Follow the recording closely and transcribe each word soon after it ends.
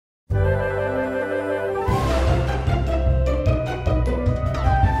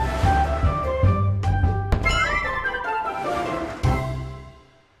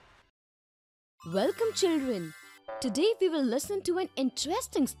Welcome children! Today we will listen to an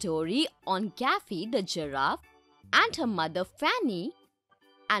interesting story on Gaffy the giraffe and her mother Fanny,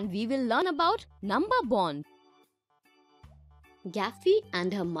 and we will learn about number bond. Gaffy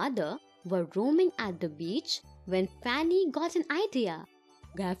and her mother were roaming at the beach when Fanny got an idea.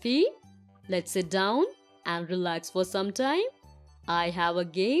 Gaffy, let's sit down and relax for some time. I have a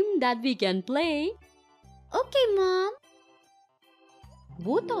game that we can play. Okay, Mom.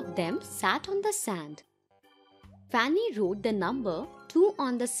 Both of them sat on the sand. Fanny wrote the number 2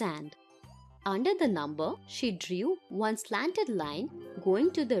 on the sand. Under the number, she drew one slanted line going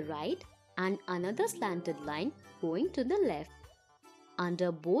to the right and another slanted line going to the left.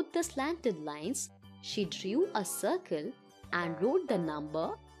 Under both the slanted lines, she drew a circle and wrote the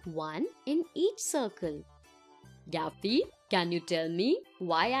number 1 in each circle. Gaffy, can you tell me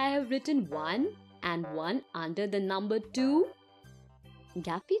why I have written 1 and 1 under the number 2?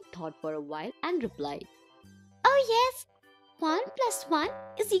 Gaffy thought for a while and replied, "Oh yes, 1 plus 1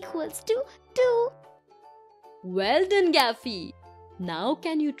 is equals to 2. Well done, Gaffy. Now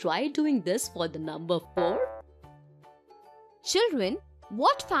can you try doing this for the number 4? Children,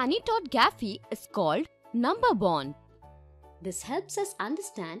 what Fanny taught Gaffy is called number bond. This helps us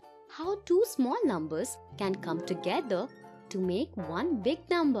understand how two small numbers can come together to make one big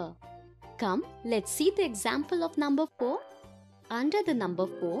number. Come, let's see the example of number 4. Under the number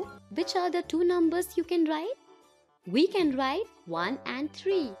 4, which are the two numbers you can write? We can write 1 and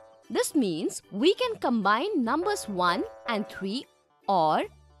 3. This means we can combine numbers 1 and 3 or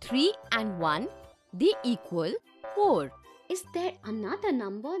 3 and 1. They equal 4. Is there another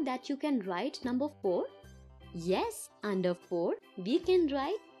number that you can write number 4? Yes, under 4, we can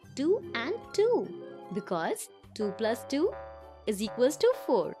write 2 and 2 because 2 plus 2 is equals to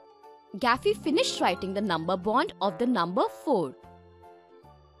 4. Gaffy finished writing the number bond of the number 4.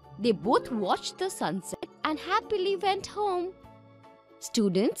 They both watched the sunset and happily went home.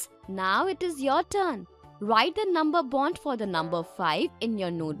 Students, now it is your turn. Write the number bond for the number 5 in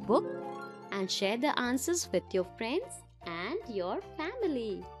your notebook and share the answers with your friends and your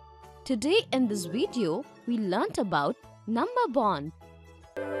family. Today in this video, we learnt about number bond.